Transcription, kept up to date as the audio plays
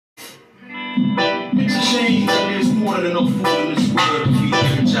It's a shame that there's more than enough food in this world to feed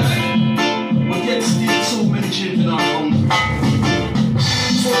every child, but yet still so many children are hungry.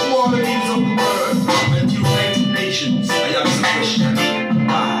 So to all the leaders of the world and the United Nations, I ask a question: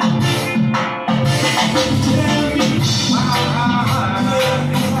 why? Tell me why?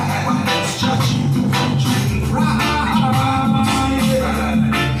 Why does judging children cry?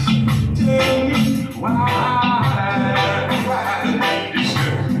 Tell me why?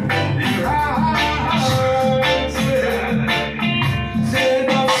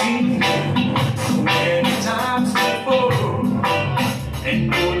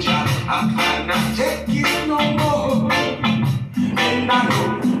 I cannot take it no more, and I know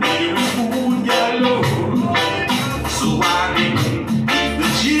there is food galore. So I give the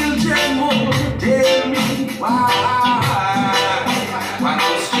children more. Tell me why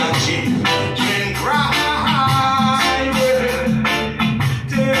does your children cry?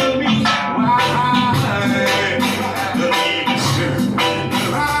 Tell me why the minister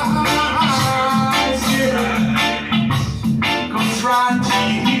cries. Cause right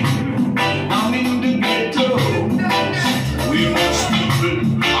here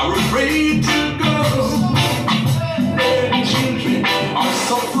are afraid to go. Their children are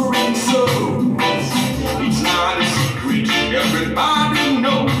suffering so. It's not a secret, everybody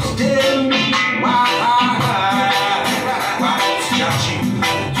knows. Tell me why does your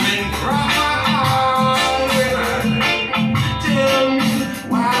children cry? Tell me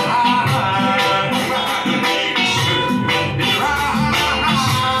why the minister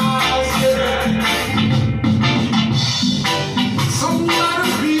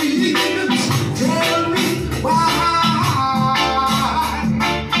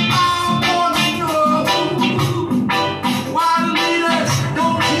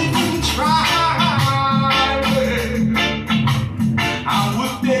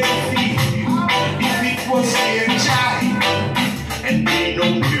and they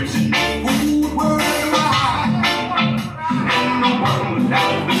know there's enough food worldwide, and no one will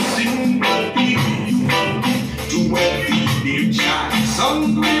have the sympathy to well feed their child.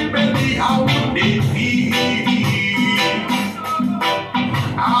 Hungry belly, how would they feel?